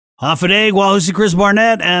Hafaday, Wahusi Chris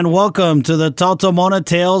Barnett, and welcome to the Tautomona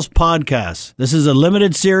Tales podcast. This is a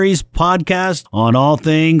limited series podcast on all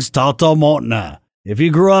things Tautomona. If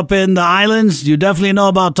you grew up in the islands, you definitely know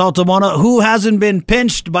about Tautomona. Who hasn't been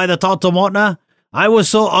pinched by the Tautomona? I was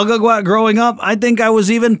so agagwa growing up, I think I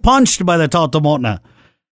was even punched by the Tautomona.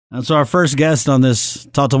 That's our first guest on this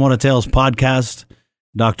Tautomona Tales podcast,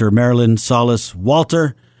 Dr. Marilyn Salas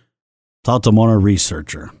Walter, Tautomona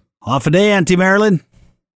researcher. Hafaday, Auntie Marilyn.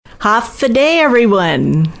 Half a day,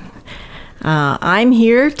 everyone. I'm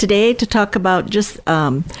here today to talk about just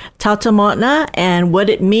Tautomona and what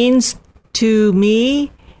it means to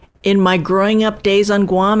me in my growing up days on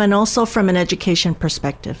Guam, and also from an education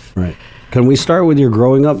perspective. Right. Can we start with your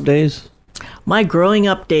growing up days? My growing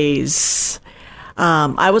up days.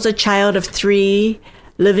 I was a child of 3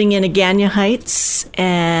 living in Agana Heights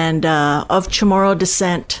and of Chamorro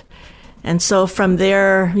descent. And so from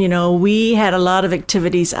there, we had a lot of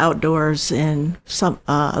activities outdoors, and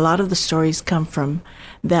a lot of the stories come from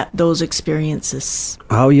those experiences.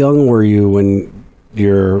 How young were you when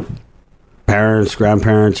your parents,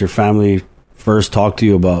 grandparents, your family first talked to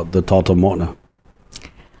you about the Tautomona?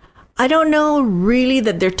 I don't know really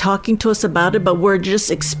that they're talking to us about it, but we're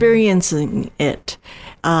just experiencing it.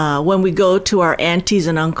 When we go to our aunties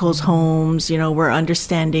and uncles' homes, we're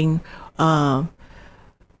understanding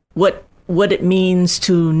what it means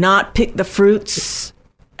to not pick the fruits,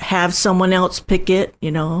 have someone else pick it,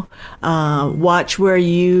 watch where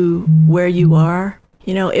you are.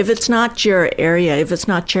 If it's not your area, if it's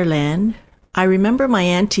not your land. I remember my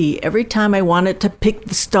auntie, every time I wanted to pick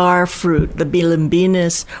the star fruit, the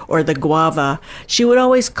bilimbinis or the guava, she would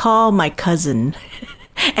always call my cousin.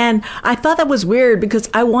 And I thought that was weird because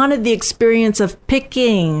I wanted the experience of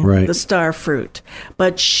picking the star fruit.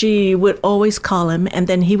 But she would always call him, and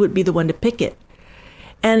then he would be the one to pick it.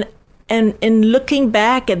 And in looking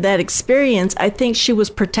back at that experience, I think she was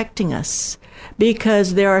protecting us,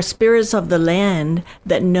 because there are spirits of the land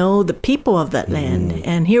that know the people of that land.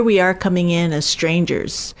 And here we are coming in as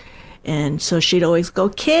strangers. And so she'd always go,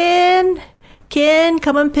 Ken,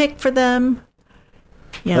 come and pick for them.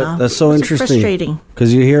 Yeah, that's so interesting. Frustrating.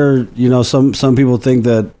 Because you hear, some people think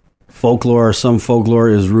that some folklore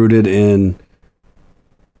is rooted in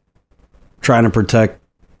trying to protect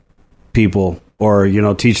people, or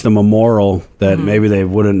teach them a moral that maybe they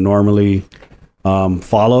wouldn't normally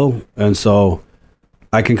follow. And so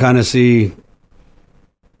I can kind of see,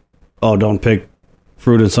 don't pick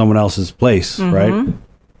fruit in someone else's place, right?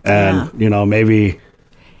 And maybe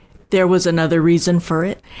there was another reason for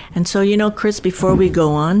it. And so, Chris, before we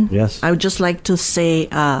go on, yes, I would just like to say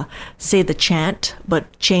the chant,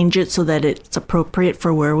 but change it so that it's appropriate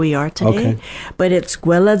for where we are today. Okay. But it's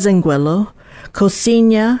Gwela Zenguelo,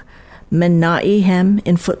 Kosinya Menai Hem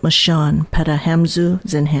Infutmashan Parahamzu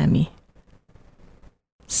Zenhami.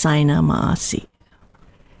 Saina Maasi.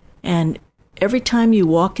 And every time you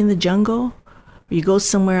walk in the jungle, or you go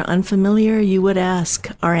somewhere unfamiliar, you would ask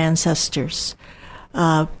our ancestors,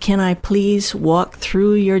 can I please walk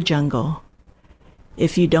through your jungle,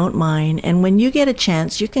 if you don't mind? And when you get a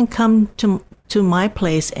chance, you can come to my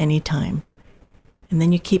place anytime. And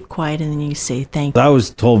then you keep quiet, and then you say thank you. I was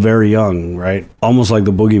told very young, right? Almost like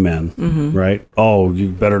the boogeyman, right? Oh, you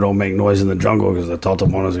better don't make noise in the jungle because the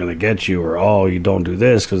Tautomona is going to get you. Or, you don't do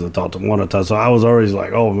this because the Tautomona. So I was always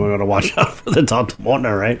like, I'm going to watch out for the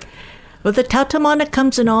Tautomona, right? Well, the Tautomona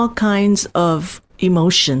comes in all kinds of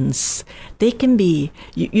emotions. They can be,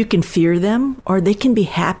 you can fear them, or they can be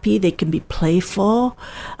happy, they can be playful,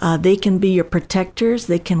 they can be your protectors,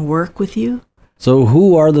 they can work with you. So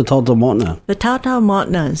who are the Tautomona? The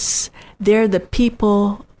Tautomonas, they're the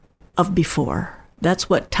people of before. That's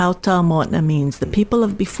what Tautomona means, the people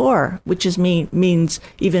of before, which means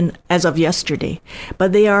even as of yesterday.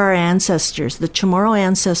 But they are our ancestors, the Chamorro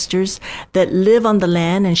ancestors that live on the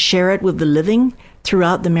land and share it with the living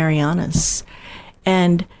throughout the Marianas.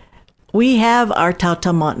 And we have our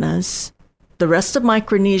Tautomonas. The rest of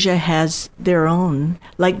Micronesia has their own,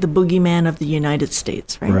 like the boogeyman of the United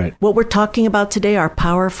States, right? What we're talking about today are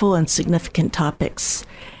powerful and significant topics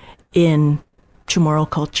in Chamorro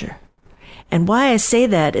culture. And why I say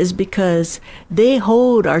that is because they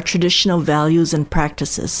hold our traditional values and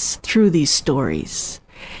practices through these stories.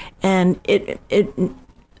 And it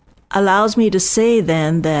allows me to say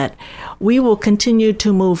then that we will continue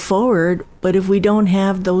to move forward, but if we don't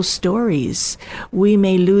have those stories, we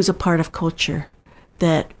may lose a part of culture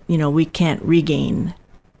that, we can't regain.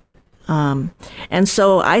 And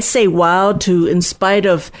so I say wow to, in spite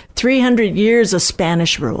of 300 years of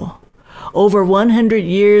Spanish rule, over 100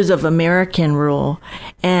 years of American rule,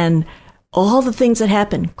 and all the things that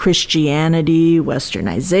happen, Christianity,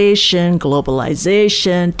 westernization,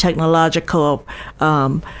 globalization, technological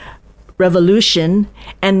revolution,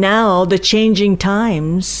 and now the changing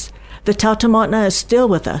times, the Tautamo'na is still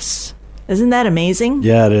with us. Isn't that amazing?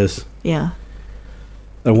 Yeah, it is. Yeah.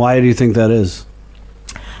 And why do you think that is?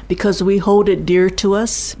 Because we hold it dear to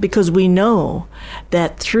us, because we know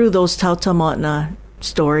that through those Tautamo'na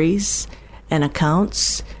stories and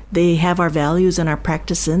accounts, they have our values and our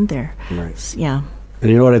practice in there. Right. Yeah.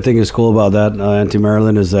 And you know what I think is cool about that, Auntie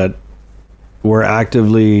Marilyn, is that we're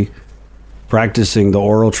actively practicing the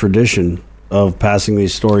oral tradition of passing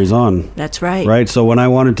these stories on. That's right. Right? So when I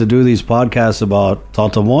wanted to do these podcasts about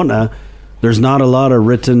Tautamo'na, there's not a lot of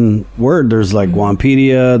written word. There's like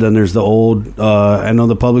Guampedia, then there's the old, I know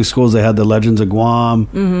the public schools, they had the Legends of Guam.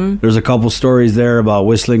 Mm-hmm. There's a couple stories there about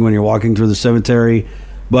whistling when you're walking through the cemetery.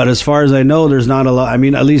 But as far as I know, there's not a lot. I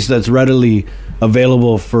mean, at least that's readily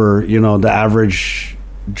available for, you know, the average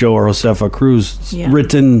Joe or Josefa Cruz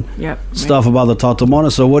written stuff about the Tautamo'na.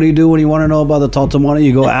 So what do you do when you want to know about the Tautamo'na?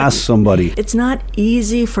 You go ask somebody. It's not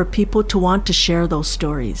easy for people to want to share those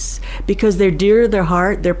stories because they're dear to their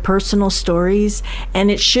heart, they're personal stories, and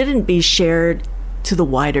it shouldn't be shared to the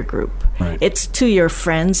wider group. Right. It's to your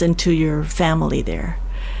friends and to your family there.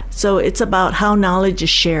 So it's about how knowledge is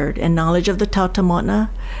shared, and knowledge of the Tautamo'na,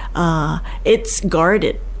 it's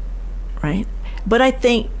guarded, right? But I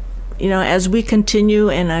think, you know, as we continue,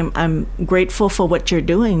 and I'm grateful for what you're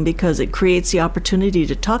doing because it creates the opportunity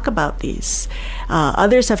to talk about these.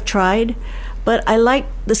 Others have tried, but I like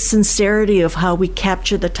the sincerity of how we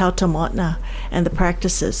capture the Tautamo'na and the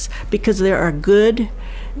practices, because there are good,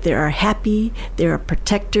 there are happy, there are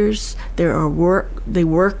protectors, there are they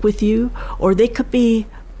work with you, or they could be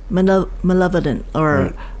malevolent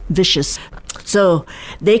or vicious. So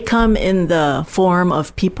they come in the form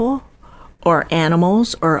of people or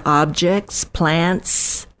animals or objects,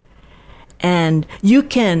 plants, and you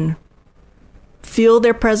can feel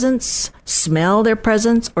their presence, smell their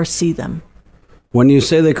presence, or see them. When you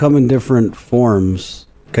say they come in different forms,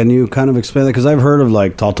 can you kind of explain that? Because I've heard of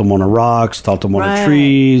like Tautamo'na rocks, Tautamo'na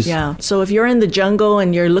trees. Yeah. So if you're in the jungle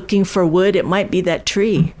and you're looking for wood, it might be that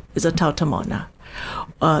tree is a Tautamo'na.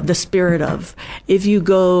 The spirit of. If you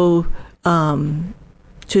go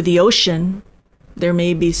to the ocean, there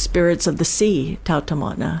may be spirits of the sea,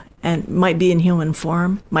 Tautamo'na, and might be in human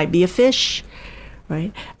form, might be a fish,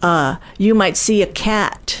 right? You might see a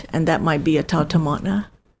cat, and that might be a Tautamo'na.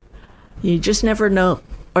 You just never know.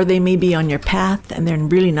 Or they may be on your path, and they're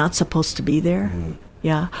really not supposed to be there.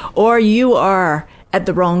 Yeah. Or you are at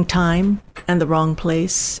the wrong time and the wrong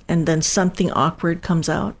place, and then something awkward comes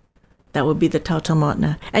out. That would be the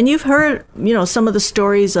Tautamo'na. And you've heard, you know, some of the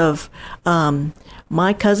stories of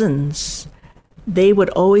my cousins. They would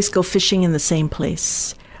always go fishing in the same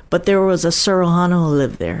place. But there was a Suruhana who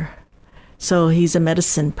lived there. So he's a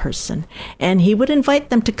medicine person. And he would invite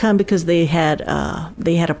them to come because they had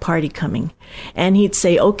a party coming. And he'd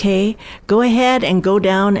say, okay, go ahead and go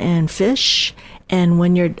down and fish. And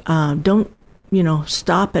when you're, don't, you know,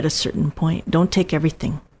 stop at a certain point. Don't take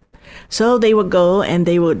everything. So they would go and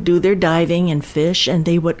they would do their diving and fish, and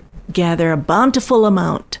they would gather a bountiful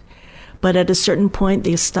amount. But at a certain point,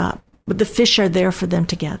 they stop. But the fish are there for them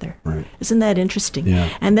to gather. Right. Isn't that interesting? Yeah.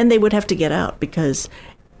 And then they would have to get out because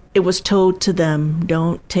it was told to them,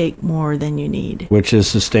 don't take more than you need. Which is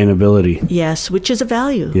sustainability. Yes, which is a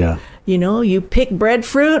value. Yeah. You know, you pick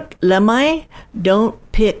breadfruit, lemai, don't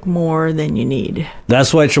pick more than you need.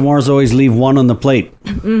 That's why Chamorros always leave one on the plate.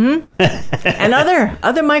 Mm-hmm. And other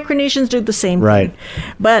Micronesians do the same right.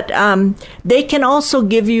 thing. But they can also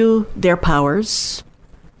give you their powers.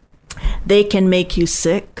 They can make you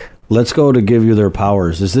sick. Let's go to give you their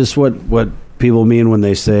powers. Is this what people mean when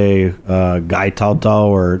they say Gai Tautau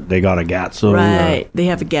or they got a Gatsung? Right. They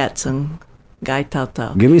have a Gatsung. Gai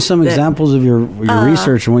Tautau. Give me some examples of your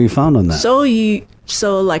research and what you found on that.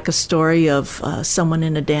 So like a story of someone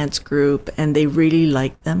in a dance group, and they really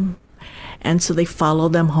like them, and so they follow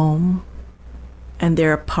them home, and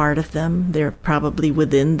they're a part of them. They're probably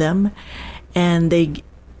within them, and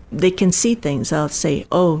they can see things. I'll say,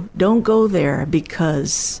 oh, don't go there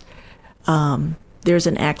because there's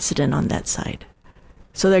an accident on that side.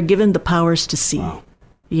 So they're given the powers to see. Wow.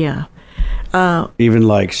 Yeah. Even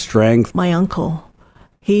like strength. My uncle,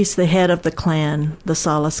 he's the head of the clan, the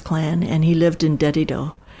Salas clan, and he lived in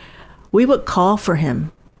Dedido. We would call for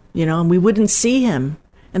him, you know, and we wouldn't see him.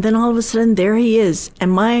 And then all of a sudden, there he is.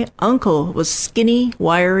 And my uncle was skinny,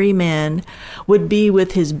 wiry man, would be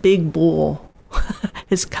with his big bull.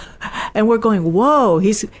 And we're going, whoa,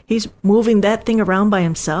 he's moving that thing around by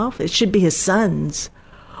himself. It should be his sons.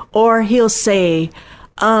 Or he'll say,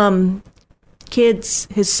 kids,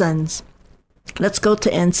 his sons, let's go to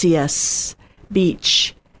NCS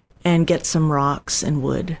beach and get some rocks and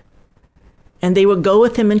wood. And they would go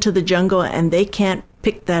with him into the jungle, and they can't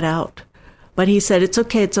pick that out. But he said, it's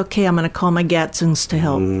okay, I'm going to call my Gatsuns to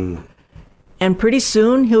help. And pretty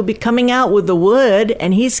soon, he'll be coming out with the wood,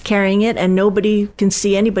 and he's carrying it, and nobody can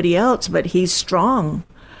see anybody else, but he's strong.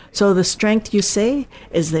 So the strength, you say,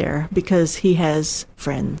 is there because he has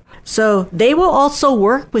friends. So they will also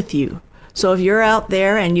work with you. So if you're out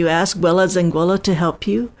there and you ask Gwela Zangwela to help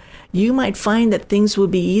you, you might find that things will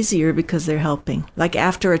be easier because they're helping. Like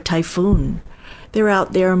after a typhoon, they're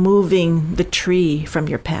out there moving the tree from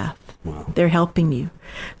your path. Wow. They're helping you.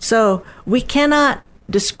 So we cannot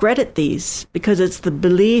discredit these because it's the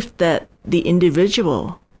belief that the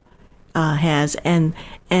individual has and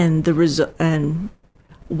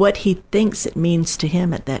what he thinks it means to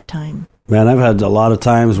him at that time. Man, I've had a lot of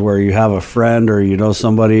times where you have a friend or you know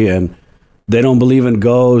somebody and they don't believe in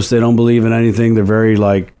ghosts, they don't believe in anything. They're very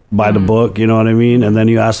like by the book, you know what I mean? And then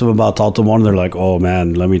you ask them about Taotaomona, they're like, oh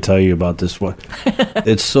man, let me tell you about this one.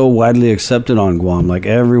 It's so widely accepted on Guam. Like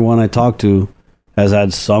everyone I talk to has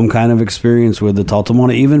had some kind of experience with the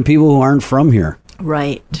Taotaomona, even people who aren't from here.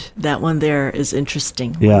 Right. That one there is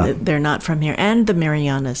interesting. Yeah. They're not from here. And the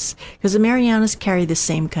Marianas, because the Marianas carry the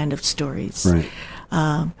same kind of stories. Right.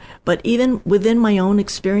 But even within my own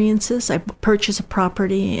experiences, I purchased a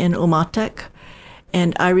property in Umatec,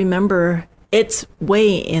 and I remember it's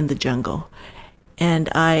way in the jungle. And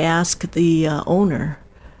I asked the owner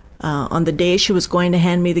on the day she was going to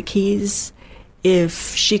hand me the keys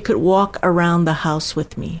if she could walk around the house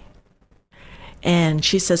with me. And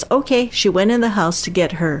she says, okay. She went in the house to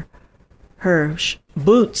get her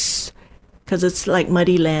boots, because it's like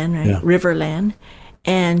muddy land, right? Yeah. River land.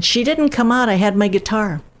 And she didn't come out. I had my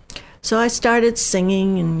guitar. So I started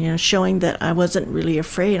singing and showing that I wasn't really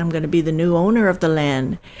afraid. I'm going to be the new owner of the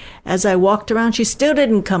land. As I walked around, she still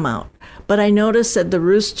didn't come out. But I noticed that the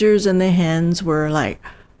roosters and the hens were like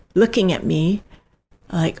looking at me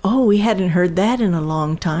like, oh, we hadn't heard that in a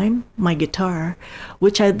long time, my guitar,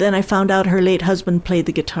 which I found out her late husband played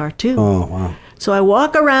the guitar too. Oh, wow. So I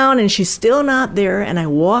walk around and she's still not there, and I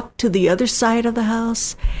walk to the other side of the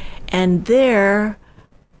house, and there,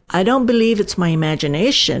 I don't believe it's my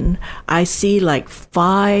imagination, I see like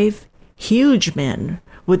 5 huge men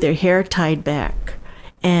with their hair tied back,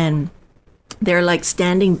 and they're like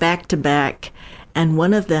standing back to back. And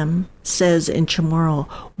one of them says in Chamorro,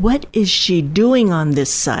 what is she doing on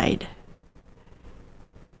this side?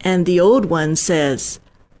 And the old one says,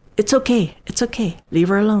 it's okay, leave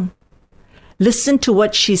her alone. Listen to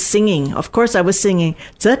what she's singing. Of course, I was singing,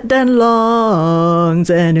 Zadan Long,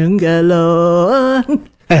 Zanungalon.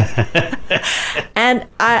 And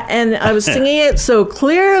I was singing it so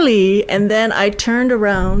clearly, and then I turned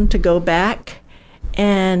around to go back,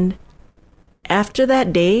 and after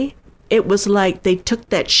that day, it was like they took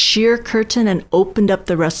that sheer curtain and opened up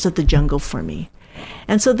the rest of the jungle for me.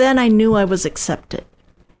 And so then I knew I was accepted.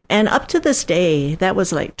 And up to this day, that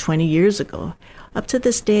was like 20 years ago, up to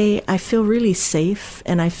this day, I feel really safe,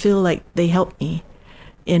 and I feel like they help me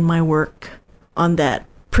in my work on that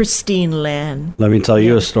pristine land. Let me tell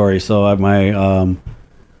you a story. So at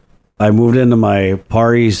I moved into my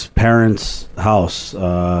Pari's parents' house.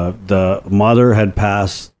 The mother had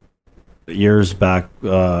passed years back.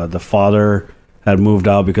 The father had moved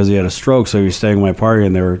out because he had a stroke, so he was staying with my Pari,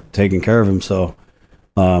 and they were taking care of him. So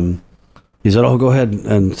he said, oh, go ahead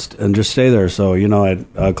and just stay there. So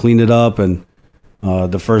I cleaned it up, and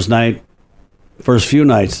the first few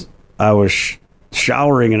nights I was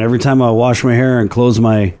showering, and every time I wash my hair and close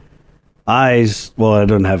my eyes, well, I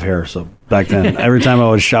didn't have hair, so back then every time I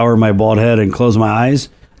would shower my bald head and close my eyes,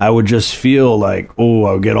 I would just feel like, oh,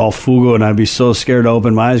 I would get all fugu, and I'd be so scared to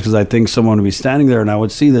open my eyes because I think someone would be standing there, and I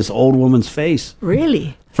would see this old woman's face.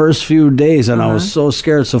 Really? First few days, and I was so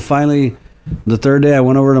scared. So finally, the third day, I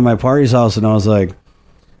went over to my Pari's house, and I was like,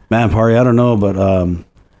 man, Pari, I don't know, but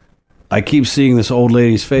I keep seeing this old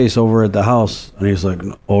lady's face over at the house. And he's like,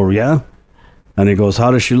 oh, yeah? And he goes,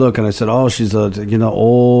 how does she look? And I said, oh, she's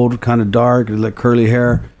old, kind of dark, like curly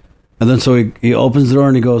hair. And then so he opens the door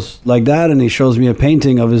and he goes like that, and he shows me a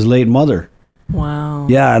painting of his late mother. Wow.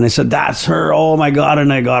 Yeah, and I said, that's her. Oh, my God.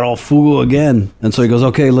 And I got all fugu again. And so he goes,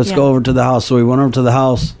 okay, let's go over to the house. So we went over to the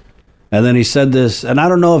house, and then he said this, and I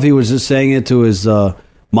don't know if he was just saying it to his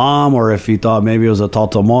mom or if he thought maybe it was a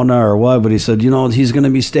Taotaomona or what, but he said, he's going to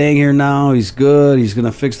be staying here now. He's good. He's going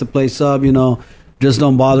to fix the place up, just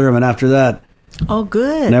don't bother him. And after that, oh,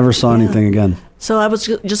 good. never saw anything again. So I was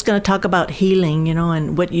just going to talk about healing,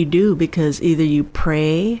 and what you do, because either you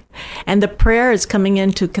pray, and the prayer is coming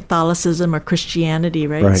into Catholicism or Christianity,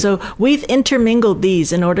 right? So we've intermingled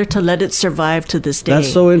these in order to let it survive to this day.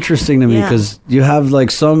 That's so interesting to me, because you have like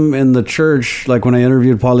some in the church, like when I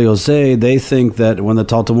interviewed Paulie Jose, they think that when the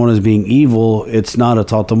Taotomona is being evil, it's not a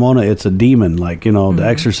Taotomona, it's a demon, like, the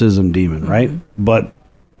exorcism demon, right? But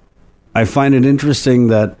I find it interesting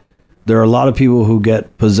that there are a lot of people who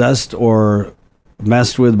get possessed or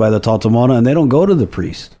messed with by the Taotomona, and they don't go to the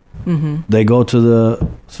priest. They go to the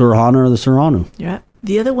Suruhana or the Surahanu. Yeah.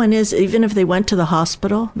 The other one is, even if they went to the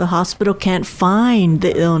hospital can't find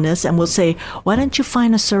the illness and will say, why don't you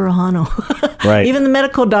find a Suruhanu? Right. Even the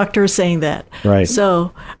medical doctor is saying that. Right.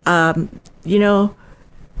 So,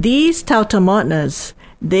 these Taotomonas,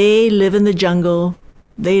 they live in the jungle,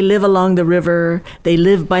 they live along the river, they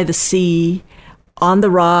live by the sea, on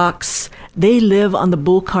the rocks. They live on the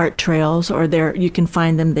bull cart trails, or you can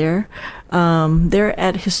find them there. They're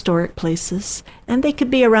at historic places, and they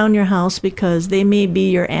could be around your house because they may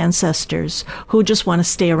be your ancestors who just want to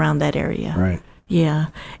stay around that area. Right. Yeah.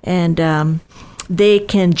 And they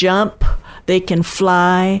can jump, they can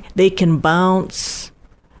fly, they can bounce.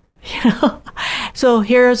 So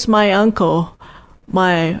here's my uncle,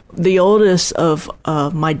 the oldest of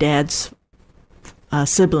my dad's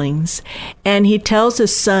siblings, and he tells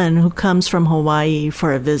his son, who comes from Hawaii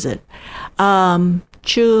for a visit,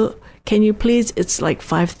 Chu, can you please, it's like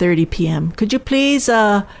 5:30 p.m., could you please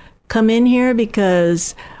come in here,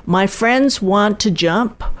 because my friends want to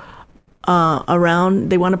jump around,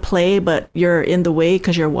 they want to play, but you're in the way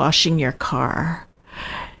because you're washing your truck.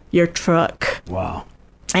 Wow.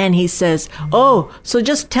 And he says, so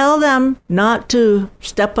just tell them not to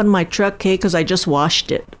step on my truck, okay, because I just washed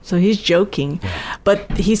it. So he's joking. Yeah. But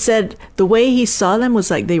he said the way he saw them was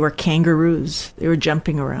like they were kangaroos. They were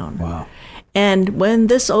jumping around. Wow. And when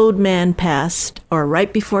this old man passed, or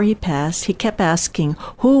right before he passed, he kept asking,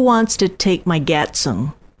 who wants to take my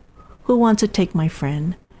gatsung? Who wants to take my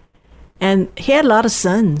friend? And he had a lot of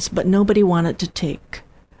sons, but nobody wanted to take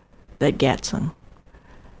that gatsung.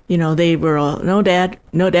 They were all, no, Dad,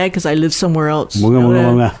 because I live somewhere else.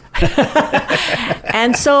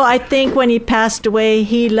 And so I think when he passed away,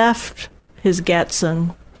 he left his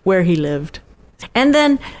gatsung where he lived. And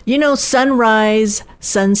then, sunrise,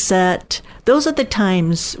 sunset, those are the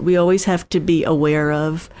times we always have to be aware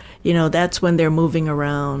of. That's when they're moving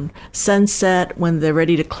around. Sunset, when they're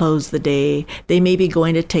ready to close the day. They may be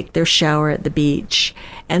going to take their shower at the beach.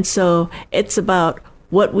 And so it's about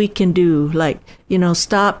what we can do, like,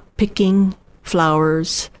 stop picking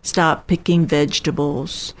flowers, stop picking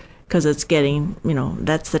vegetables, because it's getting,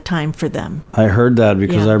 that's the time for them. I heard that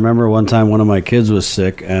because I remember one time one of my kids was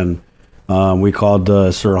sick, and we called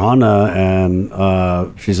Suruhana,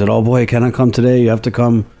 and she said, oh boy, can I come today? You have to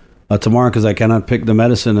come tomorrow because I cannot pick the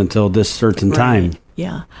medicine until this certain time.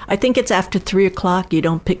 Yeah. I think it's after 3:00 you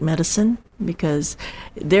don't pick medicine, because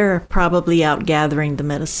they're probably out gathering the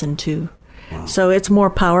medicine too. Wow. So it's more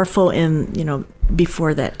powerful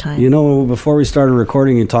before that time. Before we started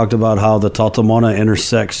recording, you talked about how the Taotomona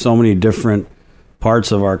intersects so many different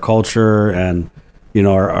parts of our culture and,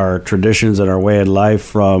 our traditions and our way of life,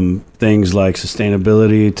 from things like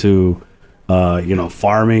sustainability to,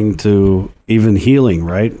 farming to even healing,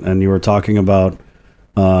 right? And you were talking about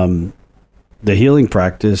the healing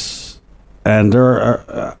practice. And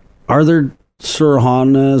are there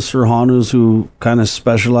Suruhanus who kind of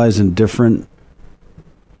specialize in different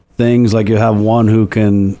things? Like you have one who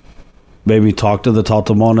can maybe talk to the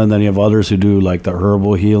Taotomona, and then you have others who do like the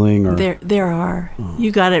herbal healing. Or there are. Oh.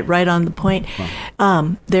 You got it right on the point.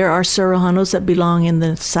 Oh. There are Suruhanus that belong in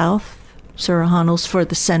the south, Suruhanus for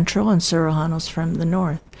the central, and Suruhanus from the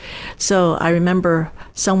north. So I remember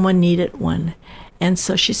someone needed one, and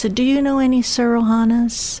so she said, do you know any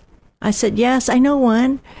Suruhanas? I said, yes, I know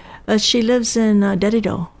one. She lives in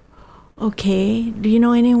Dedido. Okay. Do you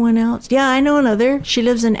know anyone else? Yeah, I know another. She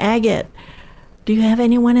lives in Agate. Do you have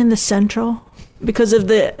anyone in the central? Because if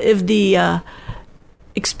the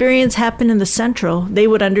experience happened in the central, they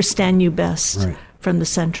would understand you best from the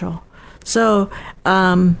central. So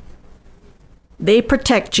they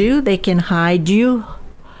protect you. They can hide you.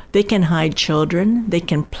 They can hide children. They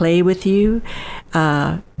can play with you.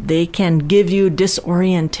 They can give you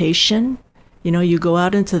disorientation. You go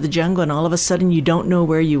out into the jungle and all of a sudden you don't know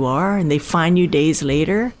where you are, and they find you days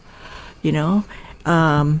later.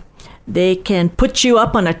 They can put you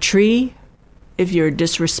up on a tree if you're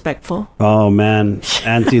disrespectful. Oh, man.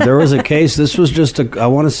 Auntie, there was a case. This was just, I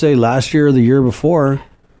want to say last year or the year before.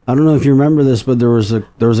 I don't know if you remember this, but there was a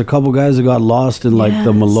couple guys that got lost in like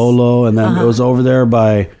the Malolo, and then it was over there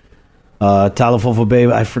by Talafofa Bay.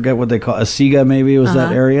 I forget what they call it. Asiga, maybe it was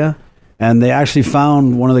that area. And they actually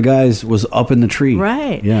found one of the guys was up in the tree.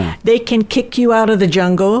 Right. Yeah. They can kick you out of the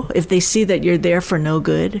jungle if they see that you're there for no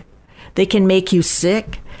good. They can make you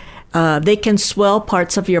sick. They can swell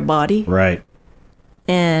parts of your body. Right.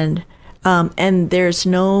 And there's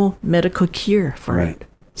no medical cure for it.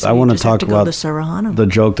 So I want to talk about the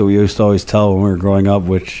joke that we used to always tell when we were growing up,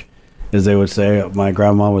 which is they would say, my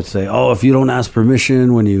grandma would say, oh, if you don't ask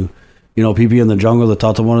permission when you pee-pee in the jungle, the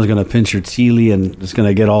Tatamona is going to pinch your tili and it's going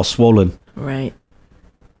to get all swollen. Right.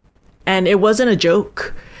 And it wasn't a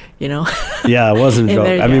joke, Yeah, it wasn't a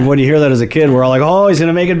joke. I mean, when you hear that as a kid, we're all like, oh, he's going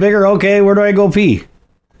to make it bigger. Okay, where do I go pee?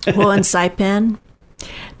 Well, in Saipan,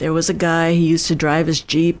 there was a guy, he used to drive his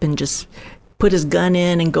Jeep and just put his gun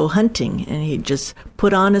in and go hunting. And he'd just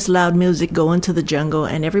put on his loud music, go into the jungle,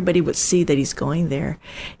 and everybody would see that he's going there.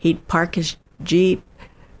 He'd park his Jeep,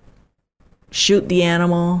 shoot the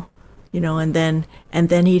animal, and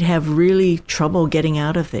then he'd have really trouble getting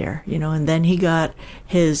out of there, and then he got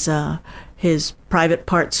his private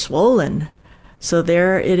part swollen. So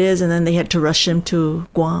there it is, and then they had to rush him to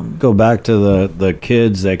Guam. Go back to the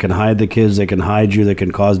kids. They can hide the kids. They can hide you. They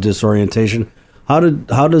can cause disorientation. How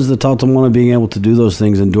does the Tatamona being able to do those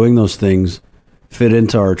things and doing those things fit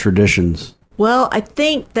into our traditions? Well, I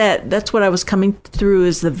think that's what I was coming through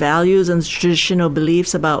is the values and traditional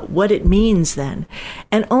beliefs about what it means then.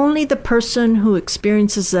 And only the person who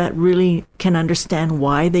experiences that really can understand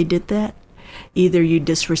why they did that. Either you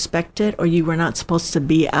disrespect it or you were not supposed to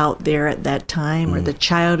be out there at that time, or the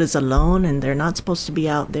child is alone and they're not supposed to be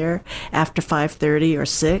out there after 5:30 or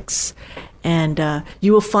 6. And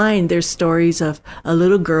you will find there's stories of a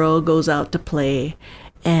little girl goes out to play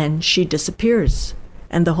and she disappears.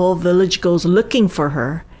 And the whole village goes looking for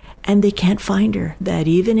her, and they can't find her that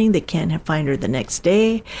evening. They can't find her the next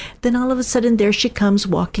day. Then all of a sudden, there she comes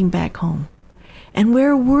walking back home. And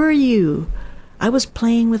where were you? I was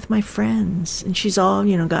playing with my friends. And she's all,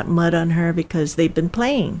 got mud on her because they've been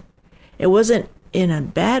playing. It wasn't in a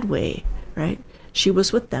bad way, right? She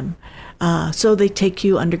was with them. So they take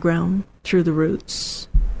you underground through the roots.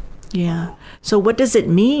 Yeah. So what does it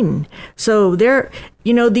mean? So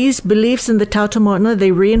these beliefs in the Tautamo'ona,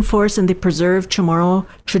 they reinforce and they preserve Chamorro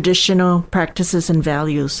traditional practices and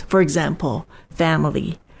values. For example,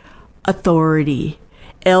 family, authority,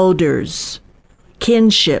 elders,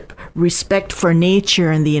 kinship, respect for nature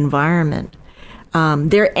and the environment.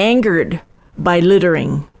 They're angered by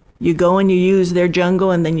littering. You go and you use their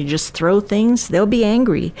jungle and then you just throw things, they'll be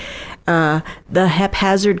angry. The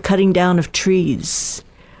haphazard cutting down of trees.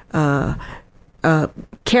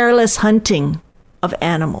 Careless hunting of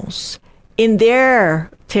animals in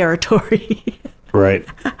their territory. Right.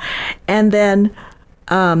 And then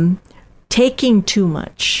taking too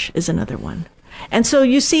much is another one. And so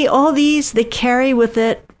you see all these, they carry with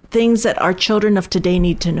it things that our children of today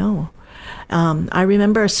need to know. I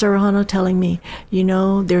remember Serrano telling me,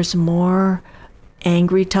 there's more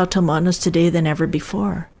angry Tautamo'onas today than ever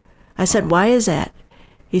before. I said, why is that?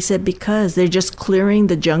 He said, because they're just clearing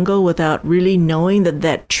the jungle without really knowing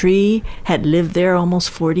that tree had lived there almost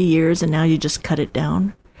 40 years and now you just cut it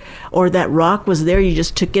down. Or that rock was there, you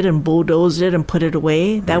just took it and bulldozed it and put it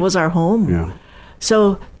away. Right. That was our home. Yeah.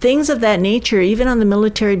 So things of that nature, even on the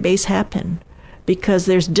military base, happen because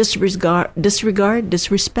there's disrespect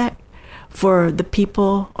for the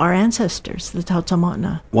people, our ancestors, the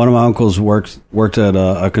Tautamo'ona. One of my uncles worked at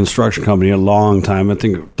a construction company a long time, I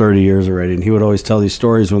think 30 years already, and he would always tell these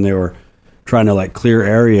stories when they were trying to clear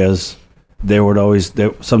areas.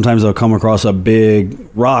 Sometimes they'll come across a big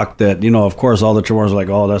rock that, of course all the Chamorros are like,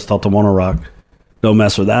 oh, that's Tautamo'ona rock. Don't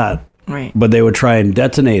mess with that. Right. But they would try and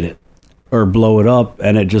detonate it or blow it up,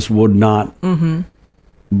 and it just would not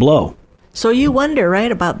blow. So you wonder,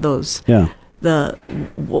 right, about those. Yeah.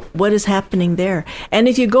 What is happening there. And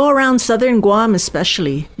if you go around southern Guam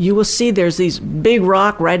especially, you will see there's these big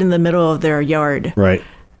rock right in the middle of their yard. Right.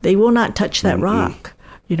 They will not touch that rock.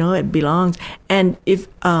 It belongs. And if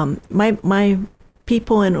my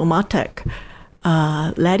people in Umatec,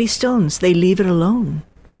 Laddie Stones, they leave it alone.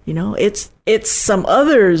 It's some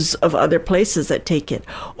others of other places that take it.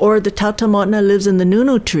 Or the Tautamo'ona lives in the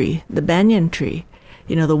nunu tree, the banyan tree.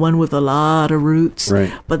 The one with a lot of roots.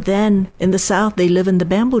 Right. But then in the south, they live in the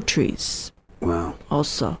bamboo trees. Wow.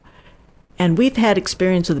 Also. And we've had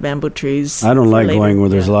experience with the bamboo trees. I don't like going where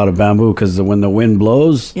there's a lot of bamboo because when the wind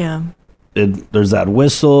blows, there's that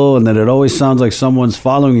whistle, and then it always sounds like someone's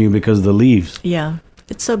following you because of the leaves. Yeah.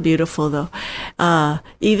 It's so beautiful, though.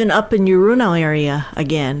 Even up in Urunao area,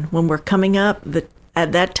 again, when we're coming up,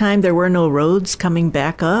 at that time there were no roads coming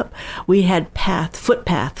back up. We had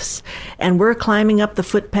footpaths, and we're climbing up the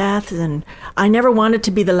footpaths, and I never wanted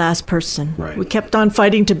to be the last person. Right. We kept on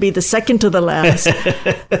fighting to be the second to the last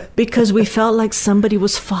because we felt like somebody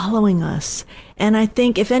was following us. And I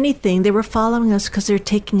think, if anything, they were following us because they're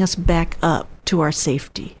taking us back up to our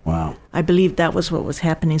safety. Wow. I believe that was what was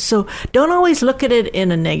happening. So don't always look at it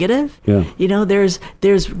in a negative. Yeah. You know, there's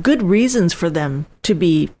good reasons for them to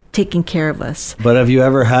be taking care of us. But have you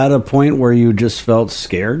ever had a point where you just felt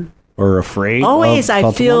scared or afraid? Always I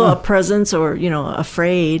Talte feel Mo'ona? a presence or,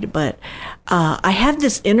 afraid, but I have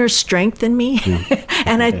this inner strength in me.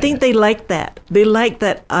 And I think they like that. They like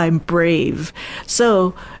that I'm brave.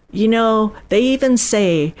 So, they even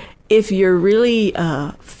say, if you're really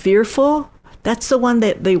fearful, that's the one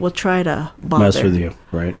that they will try to bother. Mess with you,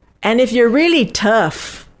 right? And if you're really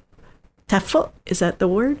tough, is that the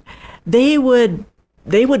word? They would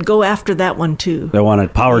go after that one too. They want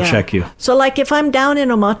to power check you. So like if I'm down in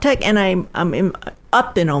Omatec and I'm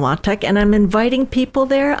up in Omatec and I'm inviting people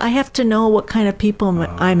there, I have to know what kind of people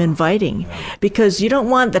I'm inviting, because you don't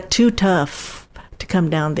want the too tough to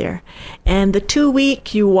come down there. And the too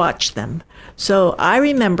weak, you watch them. So I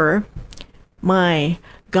remember my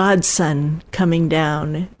godson coming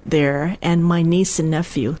down there and my niece and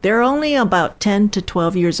nephew. They're only about 10 to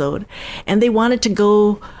 12 years old, and they wanted to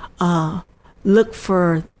go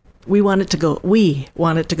we wanted to go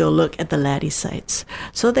look at the Laddie sites.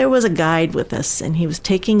 So there was a guide with us, and he was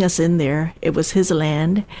taking us in there. It was his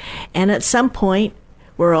land. And at some point,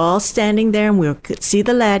 we're all standing there, and we could see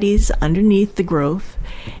the Laddies underneath the growth.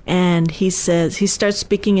 And he starts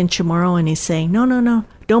speaking in Chamorro, and he's saying, no,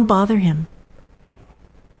 don't bother him.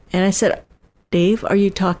 And I said, Dave, are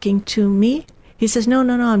you talking to me? He says, no,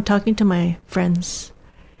 I'm talking to my friends.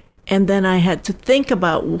 And then I had to think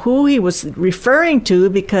about who he was referring to,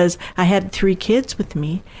 because I had 3 kids with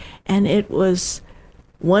me, and it was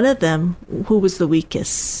one of them who was the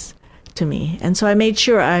weakest to me. And so I made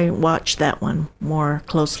sure I watched that one more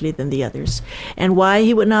closely than the others. And why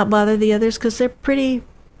he would not bother the others? Because they're pretty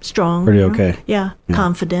strong. Pretty okay. Yeah,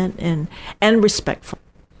 confident and respectful.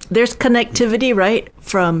 There's connectivity, right,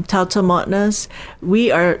 from Talte Mo'ona's.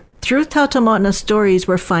 Through Talte Mo'ona's stories,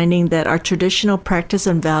 we're finding that our traditional practice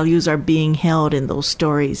and values are being held in those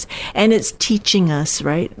stories. And it's teaching us,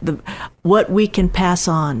 right, what we can pass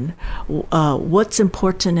on, what's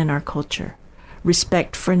important in our culture.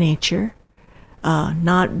 Respect for nature,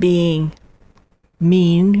 not being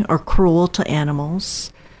mean or cruel to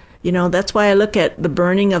animals. That's why I look at the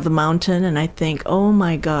burning of the mountain and I think, oh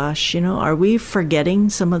my gosh, are we forgetting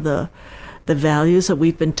some of the values that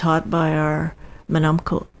we've been taught by our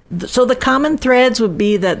Manamko? So the common threads would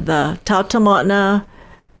be that the Talte Mo'ona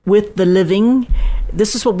with the living,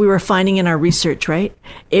 this is what we were finding in our research, right?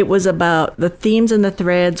 It was about the themes and the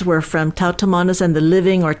threads were from Talte Mo'ona's and the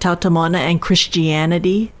living, or Talte Mo'ona and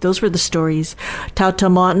Christianity. Those were the stories.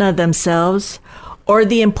 Talte Mo'ona themselves, or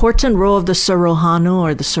the important role of the Sarohano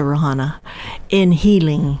or the Sarohana in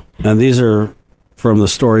healing. And these are from the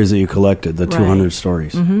stories that you collected, the 200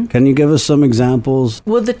 stories. Mm-hmm. Can you give us some examples?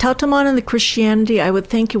 Well, the Talte Mo'ona and the Christianity, I would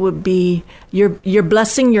think it would be you're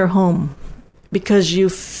blessing your home because you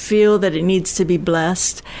feel that it needs to be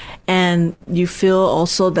blessed, and you feel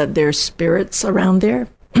also that there's spirits around there.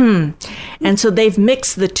 And so they've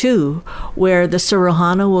mixed the two, where the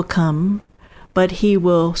Sarohana will come, but he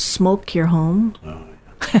will smoke your home. Oh,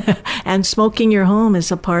 yeah. And smoking your home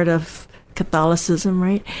is a part of Catholicism,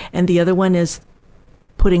 right? And the other one is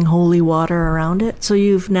putting holy water around it. So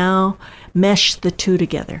you've now meshed the two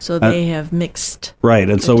together. So they have mixed. Right.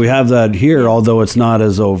 And so we have that here, although it's not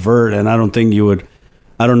as overt. And I don't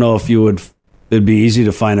know if it'd be easy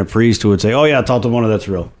to find a priest who would say, oh yeah, Talte Mo'ona, that's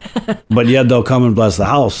real. But yet they'll come and bless the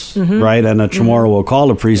house, right? And a Chamorro will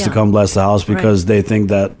call a priest to come bless the house because they think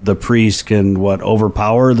that the priest can,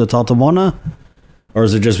 overpower the Talte Mo'ona? Or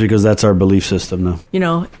is it just because that's our belief system now?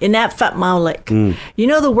 Inat Fat Malik.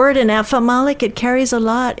 The word Inat Fat Malik, it carries a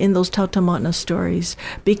lot in those Talte Mo'ona stories,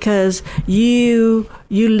 because you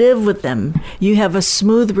live with them. You have a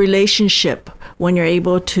smooth relationship when you're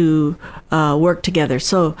able to work together.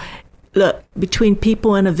 So look, between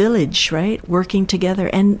people in a village, right, working together.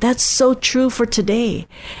 And that's so true for today,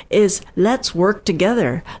 is let's work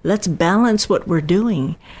together. Let's balance what we're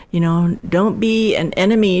doing. Don't be an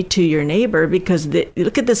enemy to your neighbor, because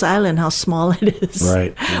look at this island, how small it is.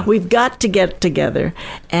 Right. Yeah. We've got to get together.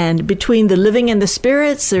 And between the living and the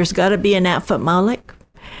spirits, there's got to be an Inat Fat Malik.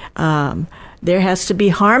 There has to be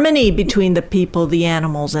harmony between the people, the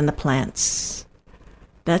animals, and the plants.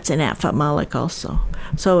 That's in Atfat Malik also.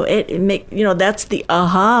 So that's the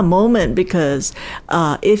aha moment, because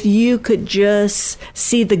if you could just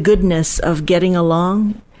see the goodness of getting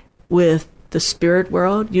along with the spirit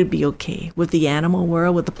world, you'd be okay. With the animal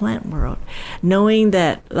world, with the plant world. Knowing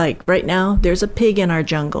that, like right now, there's a pig in our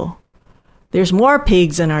jungle. There's more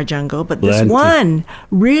pigs in our jungle, but this one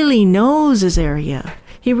really knows his area.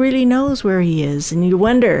 He really knows where he is. And you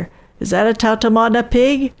wonder, is that a Tautomona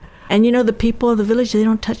pig? And the people of the village, they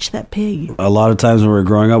don't touch that pig. A lot of times when we were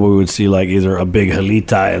growing up, we would see like either a big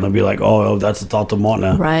halita, and they'll be like, oh, that's a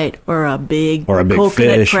Tautomona. Right. Or a big coconut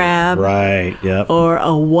fish. Crab. Right, yep. Or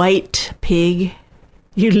a white pig.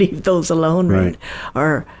 You leave those alone, right?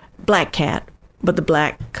 Or black cat. But the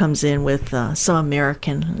black comes in with some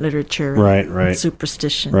American literature. Right.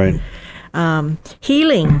 Superstition. Right.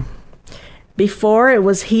 Healing. Before it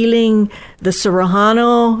was healing the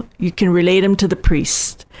Cirujano, you can relate him to the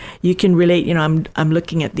priest. You can relate, I'm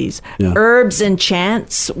looking at these. Yeah. Herbs and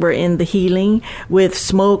chants were in the healing with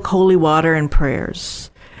smoke, holy water, and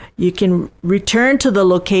prayers. You can return to the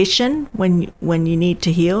location when you need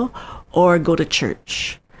to heal, or go to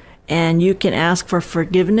church. And you can ask for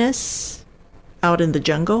forgiveness out in the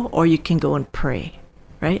jungle, or you can go and pray,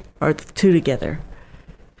 right? Or the two together.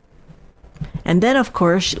 And then, of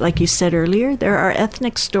course, like you said earlier, there are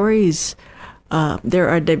ethnic stories. There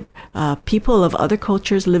are people of other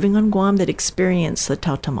cultures living on Guam that experience the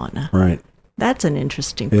Tautomona. Right. That's an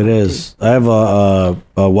interesting point. It is. I have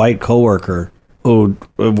a white coworker who,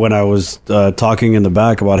 when I was talking in the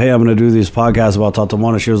back about, hey, I'm going to do these podcasts about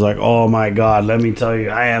Tautomona, she was like, oh my God, let me tell you,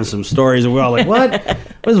 I have some stories. And we're all like, what?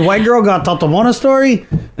 This white girl got Tautomona story?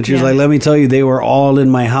 And she was like, let me tell you, they were all in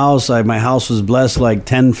my house. My house was blessed like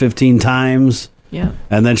 10, 15 times. Yeah.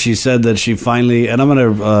 And then she said that she finally, and I'm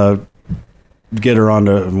going to get her on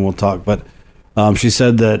to, and we'll talk, but she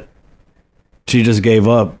said that she just gave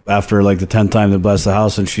up after like the 10th time they blessed the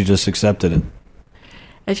house, and she just accepted it.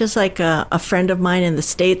 It's just like a friend of mine in the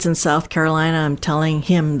States, in South Carolina, I'm telling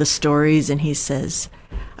him the stories, and he says,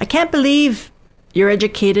 I can't believe you're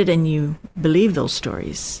educated and you believe those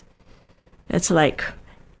stories. It's like,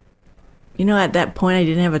 at that point I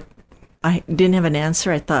didn't have an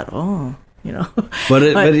answer. I thought, But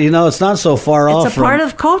it's not so far off. It's a part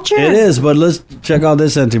of culture. It is, but let's check out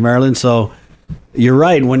this, Auntie Marilyn. So you're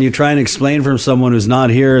right. When you try and explain from someone who's not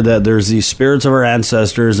here that there's these spirits of our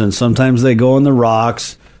ancestors, and sometimes they go in the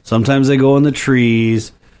rocks, sometimes they go in the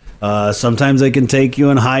trees, sometimes they can take you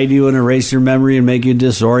and hide you and erase your memory and make you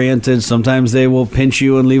disoriented. Sometimes they will pinch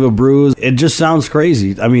you and leave a bruise. It just sounds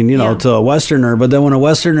crazy. I mean, to a Westerner, but then when a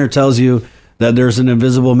Westerner tells you that there's an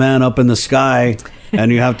invisible man up in the sky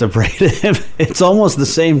and you have to pray to him, it's almost the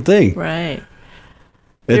same thing. Right.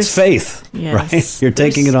 It's faith, yes, right? You're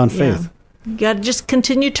taking it on faith. Yeah. You got to just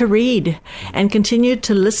continue to read and continue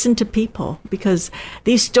to listen to people, because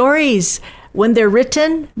these stories, when they're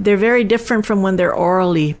written, they're very different from when they're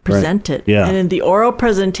orally presented. Right. Yeah. And in the oral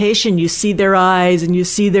presentation, you see their eyes and you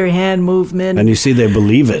see their hand movement. And you see they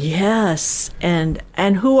believe it. Yes. And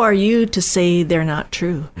who are you to say they're not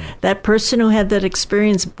true? That person who had that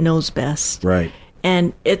experience knows best. Right.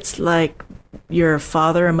 And it's like your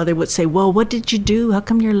father or mother would say, well, what did you do? How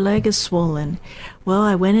come your leg is swollen? Well,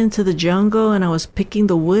 I went into the jungle and I was picking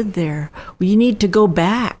the wood there. Well, you need to go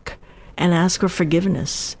back and ask for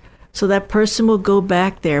forgiveness. So that person will go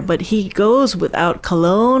back there, but he goes without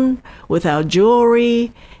cologne, without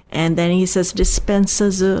jewelry, and then he says,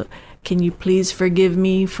 Dispensa, can you please forgive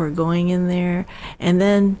me for going in there? And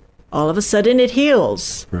then all of a sudden it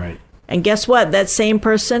heals. Right. And guess what? That same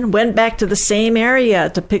person went back to the same area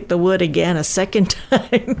to pick the wood again a second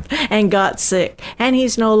time and got sick. And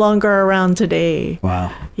he's no longer around today.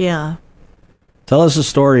 Wow. Yeah. Tell us a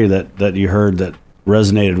story that you heard that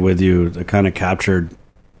resonated with you, that kind of captured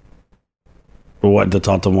what the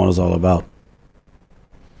Tautomona is all about.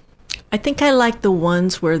 I think I like the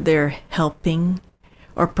ones where they're helping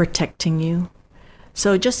or protecting you.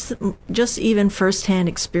 So just even firsthand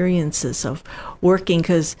experiences of working,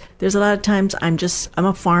 because there's a lot of times I'm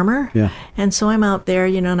a farmer, yeah, and so I'm out there,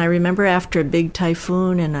 and I remember after a big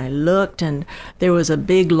typhoon, and I looked, and there was a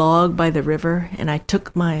big log by the river, and I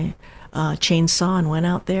took my chainsaw and went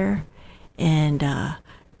out there, and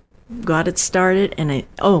got it started, and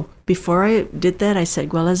before I did that, I said,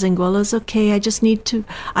 Gualas, okay, I just need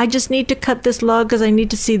to cut this log because I need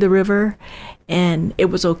to see the river. And it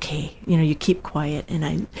was okay. You keep quiet.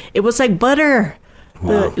 And it was like butter.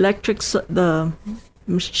 Wow. The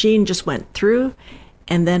machine just went through,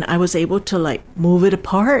 and then I was able to move it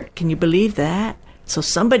apart. Can you believe that? So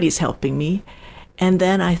somebody's helping me. And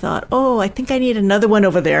then I thought, I think I need another one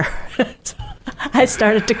over there. So I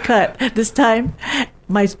started to cut. This time,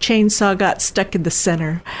 my chainsaw got stuck in the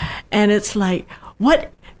center. And it's like,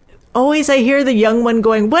 what? Always I hear the young one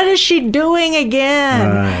going, what is she doing again?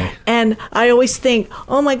 Right. And I always think,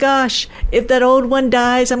 oh my gosh, if that old one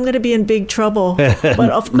dies, I'm going to be in big trouble. But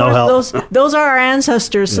of course, those are our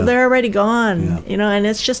ancestors, so they're already gone. You know, and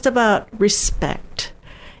it's just about respect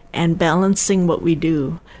and balancing what we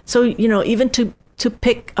do. So, you know, even to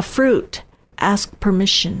pick a fruit, ask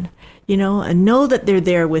permission, you know, and know that they're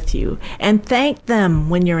there with you, and thank them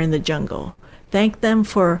when you're in the jungle. Thank them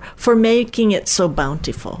for making it so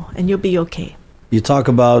bountiful, and you'll be okay. You talk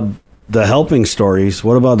about the helping stories.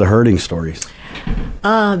 What about the hurting stories?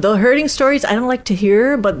 The hurting stories I don't like to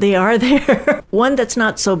hear, but they are there. One that's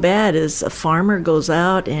not so bad is a farmer goes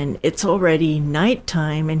out and it's already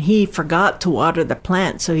nighttime and he forgot to water the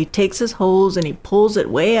plant. So he takes his hose and he pulls it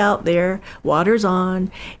way out there. Water's on.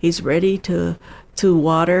 He's ready to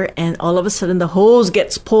water, and all of a sudden the hose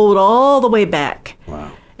gets pulled all the way back.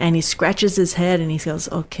 Wow. And he scratches his head and he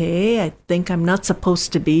goes, okay, I think I'm not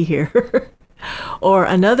supposed to be here. Or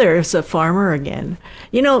another is a farmer again.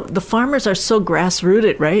 You know, the farmers are so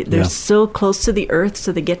grass-rooted, right? They're so close to the earth,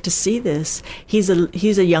 so they get to see this. He's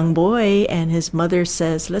a young boy, and his mother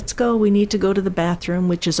says, let's go. We need to go to the bathroom,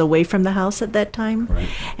 which is away from the house at that time. Right.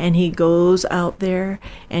 And he goes out there,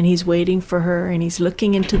 and he's waiting for her, and he's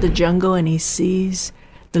looking into the jungle, and he sees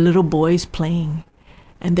the little boys playing.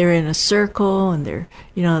 And they're in a circle, and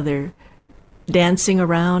they're dancing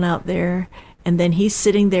around out there. And then he's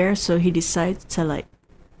sitting there, so he decides to like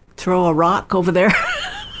throw a rock over there.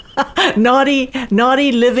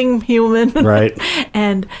 naughty living human. Right.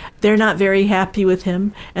 And they're not very happy with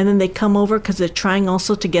him. And then they come over because they're trying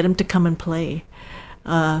also to get him to come and play.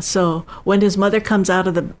 So when his mother comes out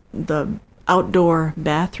of the outdoor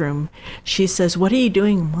bathroom, she says, what are you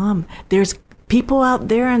doing, Mom? There's people out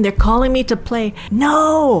there and they're calling me to play.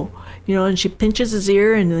 No! You know, and she pinches his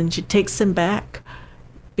ear and then she takes him back.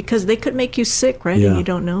 Because they could make you sick, right? And you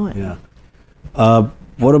don't know it. Yeah.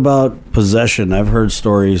 What about possession? I've heard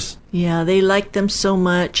stories. Yeah, they like them so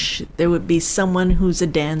much. There would be someone who's a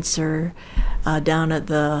dancer down at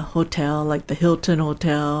the hotel, like the Hilton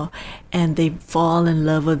Hotel, and they fall in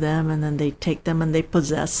love with them, and then they take them and they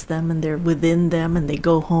possess them, and they're within them, and they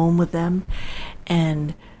go home with them.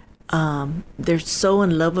 And they're so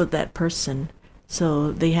in love with that person.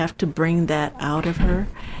 So they have to bring that out of her.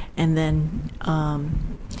 And then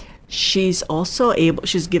she's also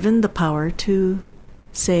she's given the power to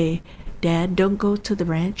say, Dad, don't go to the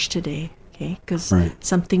ranch today, okay? Because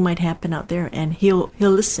something might happen out there. And he'll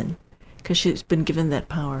listen because she's been given that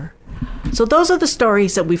power. So those are the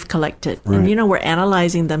stories that we've collected. Right. And, you know, we're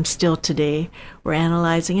analyzing them still today. We're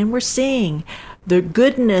analyzing and we're seeing the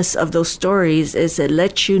goodness of those stories is it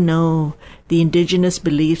lets you know the indigenous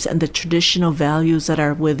beliefs and the traditional values that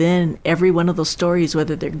are within every one of those stories,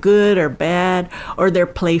 whether they're good or bad or they're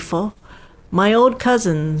playful. My old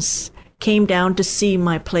cousins came down to see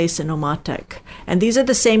my place in Omatek. And these are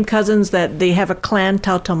the same cousins that they have a clan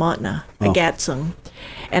Tautomotna, a Gatsung.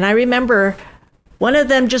 And I remember one of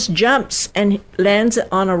them just jumps and lands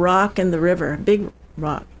on a rock in the river, a big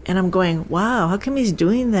rock. And I'm going, wow, how come he's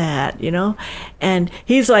doing that, you know? And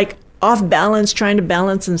he's like off balance, trying to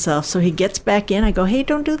balance himself. So he gets back in. I go, hey,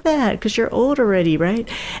 don't do that because you're old already, right?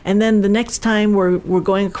 And then the next time we're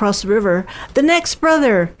going across the river, the next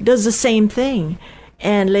brother does the same thing.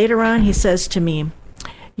 And later on, he says to me,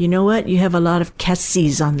 you know what? You have a lot of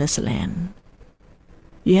Kessis on this land.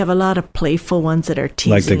 You have a lot of playful ones that are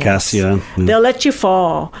teasing like the Cassia. Mm. They'll let you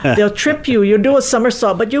fall. They'll trip you. You'll do a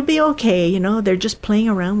somersault, but you'll be okay. You know, they're just playing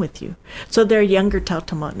around with you. So they're younger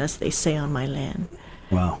Tautomotnas, they say, on my land.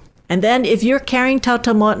 Wow. And then if you're carrying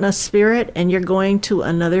Tautomotna spirit and you're going to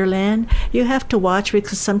another land, you have to watch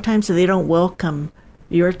because sometimes they don't welcome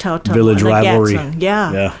your Tautomotna. Village rivalry. Gatsung.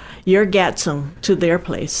 Yeah. Your Gatsung to their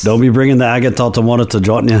place. Don't be bringing the Agat Tautomotna to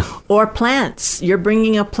Jotnya. Or plants. You're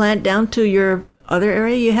bringing a plant down to your other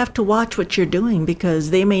area. You have to watch what you're doing because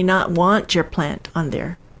they may not want your plant on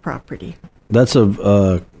their property. That's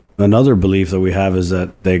another belief that we have is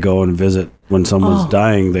that they go and visit when someone's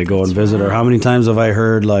dying. They go and visit her. How many times have I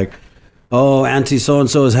heard like, oh, Auntie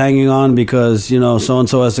so-and-so is hanging on because, you know,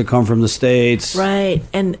 so-and-so has to come from the States. Right.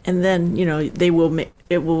 And then, you know, it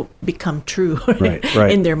will become true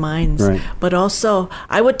right. in their minds. Right. But also,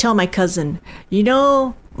 I would tell my cousin, you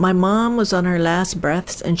know, my mom was on her last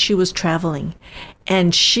breaths and she was traveling.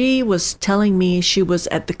 And she was telling me she was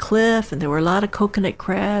at the cliff and there were a lot of coconut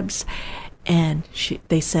crabs. And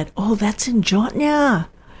they said, oh, that's in Jotnya.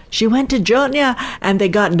 She went to Jotnya. And they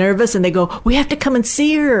got nervous and they go, we have to come and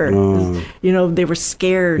see her. You know, they were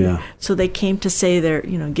scared. Yeah. So they came to say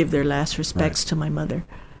give their last respects to my mother.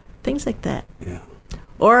 Things like that. Yeah.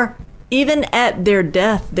 Or even at their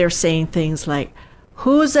death, they're saying things like,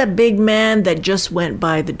 who's that big man that just went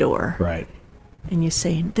by the door? Right. And you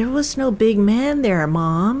say, there was no big man there,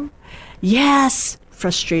 Mom. Yes,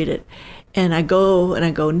 frustrated. And I go,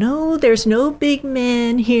 no, there's no big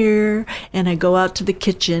man here. And I go out to the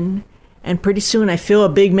kitchen, and pretty soon I feel a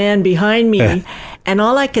big man behind me. And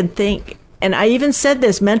all I can think, and I even said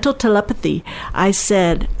this, mental telepathy. I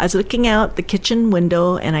was looking out the kitchen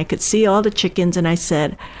window, and I could see all the chickens, and I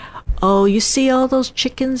said, oh, you see all those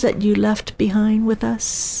chickens that you left behind with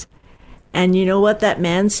us? And you know what that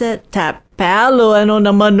man said? Tapalo ano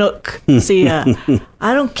na manok. See,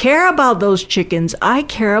 I don't care about those chickens. I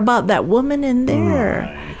care about that woman in there,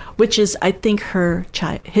 which is, I think, her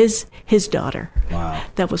child, his daughter. Wow.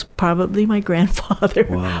 That was probably my grandfather,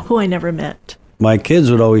 who I never met. My kids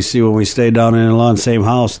would always see when we stayed down in the same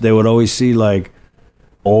house. They would always see like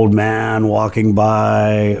old man walking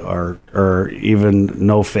by, or even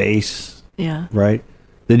no face. Yeah. Right.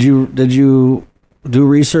 Did you do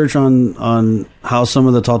research on how some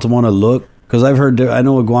of the Taotaomona look? Because I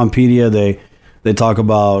know with Guampedia they talk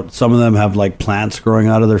about some of them have like plants growing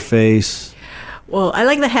out of their face. Well, I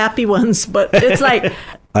like the happy ones, but it's like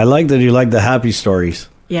I like that you like the happy stories.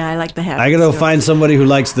 Yeah, I like the happy. I gotta find somebody who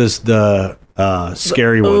likes the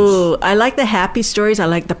scary ones. Oh, I like the happy stories. I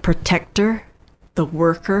like the protector, the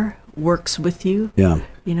worker works with you. Yeah,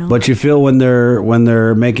 you know. But you feel when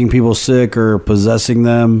they're making people sick or possessing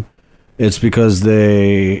them, it's because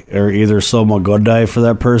they are either so magodai for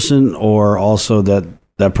that person, or also that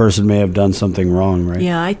person may have done something wrong, right?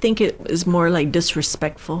 Yeah, I think it is more like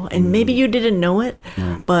disrespectful. And maybe you didn't know it,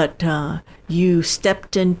 but you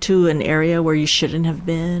stepped into an area where you shouldn't have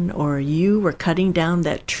been, or you were cutting down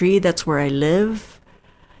that tree, that's where I live,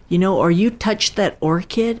 you know, or you touched that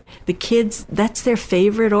orchid. The kids, that's their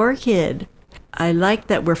favorite orchid. I like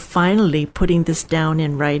that we're finally putting this down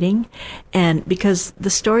in writing, and because the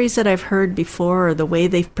stories that I've heard before, or the way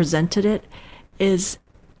they've presented it, is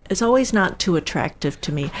always not too attractive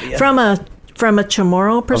to me. Yeah. From a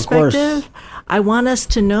Chamorro perspective, I want us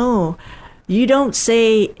to know, you don't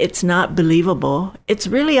say it's not believable. It's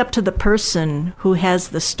really up to the person who has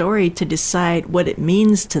the story to decide what it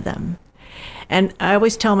means to them. And I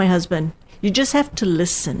always tell my husband, you just have to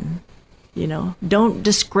listen, you know, don't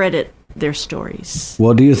discredit their stories.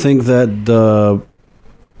 Well, do you think that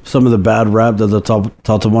some of the bad rap that the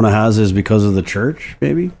Taotaomona has is because of the church,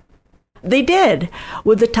 maybe? They did.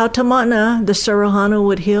 With the Taotaomona, the Sorohano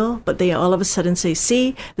would heal, but they all of a sudden say,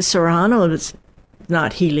 see, the Sorohano is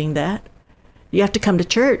not healing that. You have to come to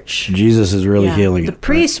church. Jesus is really healing it. The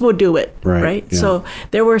priest will do it, right? Yeah. So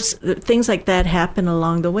there were things like that happen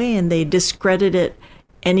along the way, and they discredited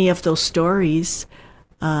any of those stories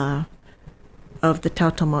of the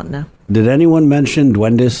Taotaomona. Did anyone mention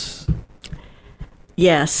duendes?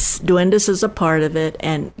 Yes, duendes is a part of it,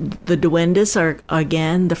 and the duendes are,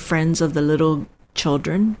 again, the friends of the little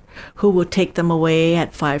children who will take them away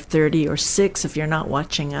at 5:30 or 6 if you're not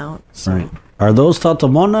watching out. So. Right. Are those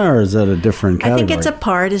Taotaomona, or is that a different category? I think it's a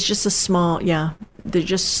part. It's just a small, they're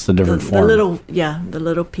just it's a different form. The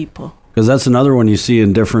little people. Because that's another one you see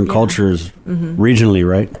in different cultures regionally,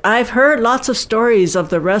 right? I've heard lots of stories of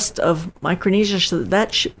the rest of Micronesia, so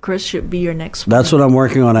that, Chris, should be your next one. That's what I'm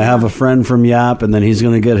working on. I have a friend from Yap, and then he's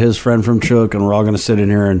going to get his friend from Chuuk, and we're all going to sit in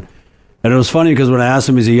here. And it was funny because when I asked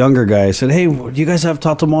him, he's a younger guy, I said, hey, do you guys have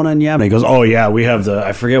Taotaomona and Yap? And he goes, oh, yeah, we have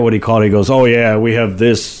I forget what he called it. He goes, oh, yeah, we have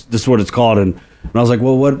this. This is what it's called. And I was like,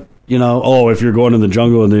 well, what, if you're going in the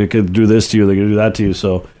jungle and they could do this to you, they could do that to you.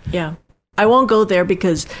 So, yeah. I won't go there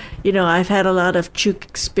because, I've had a lot of Chuuk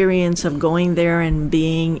experience of going there and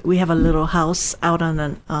we have a little house out on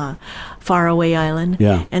a faraway island.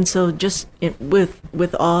 Yeah. And so just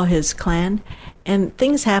with all his clan, and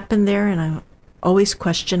things happen there, and I always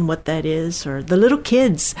question what that is. Or the little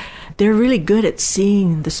kids, they're really good at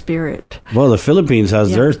seeing the spirit. Well, the Philippines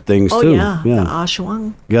has their things too. Yeah, the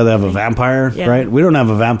Aswang. Yeah, they have a vampire, right? We don't have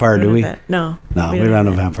a vampire, do we? No, we don't have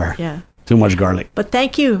a vampire. Yeah. Too much garlic. But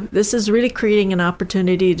thank you. This is really creating an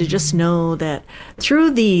opportunity to just know that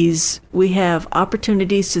through these, we have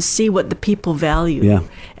opportunities to see what the people value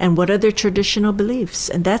and what are their traditional beliefs.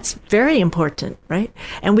 And that's very important, right?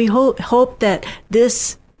 And we hope that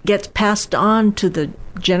this gets passed on to the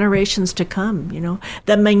generations to come,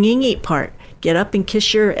 The mangingi part. Get up and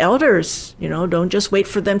kiss your elders, Don't just wait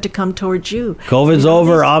for them to come towards you. COVID's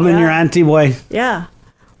over. I'm in your auntie boy. Yeah.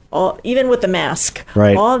 Even with the mask,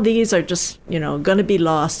 right. All these are just, going to be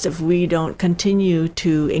lost if we don't continue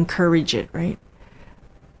to encourage it, right?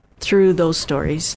 Through those stories.